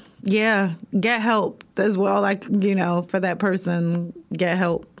 Get help as well. Like, for that person, get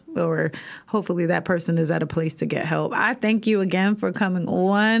help. Or hopefully that person is at a place to get help. I thank you again for coming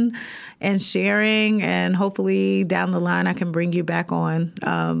on and sharing, and hopefully down the line I can bring you back on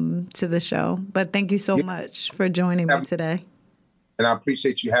to the show. But thank you so much for joining me today. And I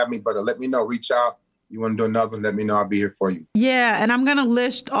appreciate you having me, but let me know, reach out. You want to do another one, let me know. I'll be here for you. Yeah, and I'm going to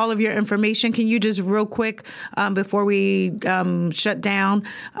list all of your information. Can you just real quick, before we shut down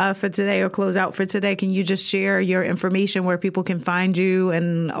for today or close out for today, can you just share your information where people can find you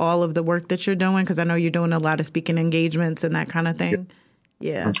and all of the work that you're doing? Because I know you're doing a lot of speaking engagements and that kind of thing.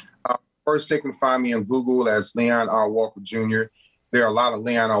 Yeah. First, they can find me on Google as Leon R. Walker Jr. There are a lot of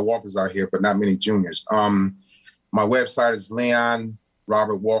Leon R. Walkers out here, but not many juniors. My website is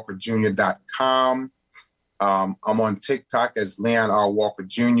LeonRobertWalkerJr.com. I'm on TikTok as Leon R. Walker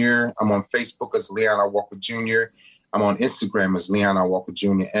Jr. I'm on Facebook as Leon R. Walker Jr. I'm on Instagram as Leon R. Walker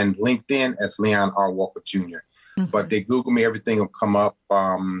Jr. and LinkedIn as Leon R. Walker Jr. Mm-hmm. But they Google me, everything will come up.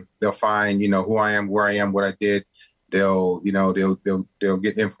 They'll find, who I am, where I am, what I did. They'll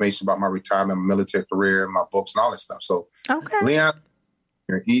get information about my retirement, my military career, my books, and all that stuff. So, Leon,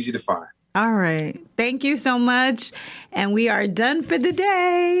 you're easy to find. All right. Thank you so much. And we are done for the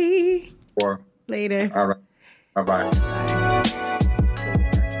day. Later. All right. Bye-bye.